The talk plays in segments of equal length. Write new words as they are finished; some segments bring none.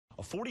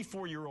A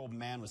 44-year-old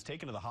man was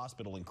taken to the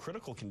hospital in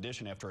critical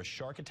condition after a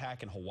shark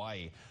attack in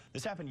Hawaii.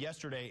 This happened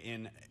yesterday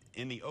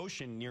in the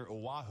ocean near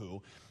Oahu.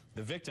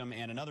 The victim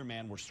and another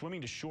man were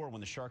swimming to shore when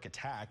the shark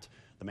attacked.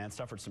 The man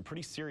suffered some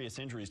pretty serious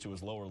injuries to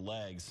his lower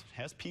legs.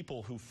 Has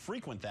people who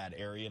frequent that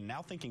area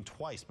now thinking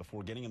twice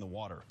before getting in the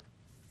water.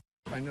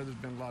 I know there's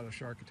been a lot of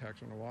shark attacks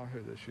on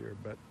Oahu this year,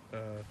 but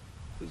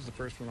this is the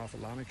first one off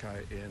of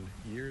Lanikai in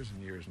years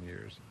and years and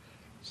years.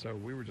 So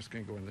we were just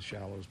going to go in the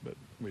shallows, but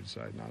we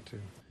decided not to.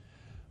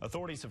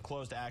 Authorities have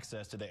closed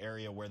access to the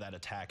area where that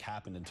attack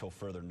happened until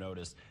further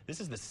notice. This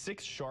is the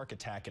 6th shark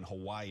attack in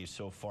Hawaii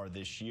so far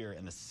this year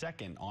and the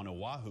 2nd on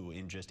Oahu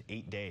in just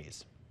 8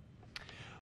 days.